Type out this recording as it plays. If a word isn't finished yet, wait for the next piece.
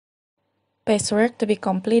Pacework to be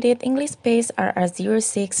completed English Pace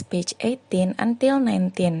RR06, page 18 until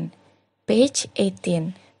 19. Page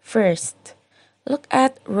 18. First, look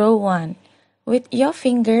at row 1. With your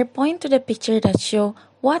finger, point to the picture that shows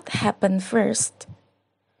what happened first.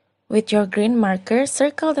 With your green marker,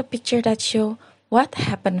 circle the picture that shows what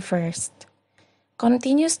happened first.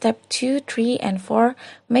 Continue step 2, 3, and 4,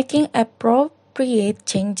 making appropriate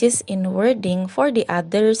changes in wording for the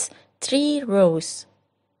others 3 rows.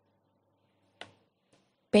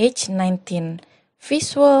 Page 19.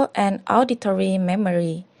 Visual and auditory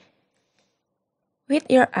memory. With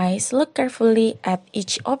your eyes, look carefully at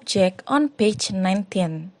each object on page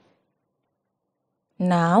 19.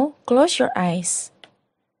 Now, close your eyes.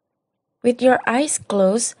 With your eyes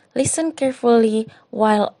closed, listen carefully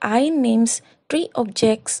while I names 3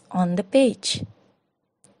 objects on the page.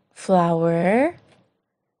 Flower,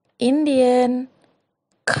 Indian,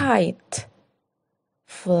 kite.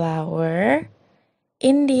 Flower,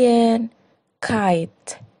 Indian,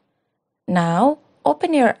 kite. Now,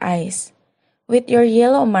 open your eyes. With your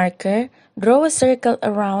yellow marker, draw a circle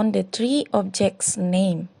around the 3 objects'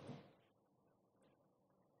 name.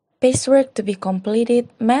 Pacework to be completed,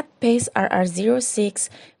 Math Pace RR06,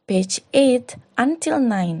 page 8 until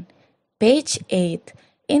 9. Page 8,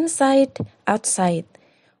 inside, outside.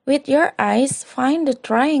 With your eyes, find the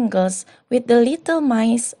triangles with the little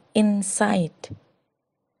mice inside.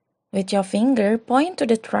 With your finger, point to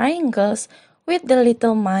the triangles with the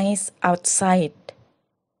little mice outside.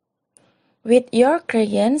 With your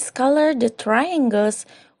crayons, color the triangles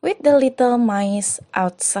with the little mice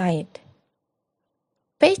outside.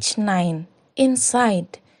 Page 9.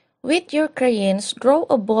 Inside. With your crayons, draw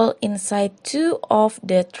a ball inside 2 of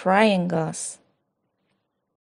the triangles.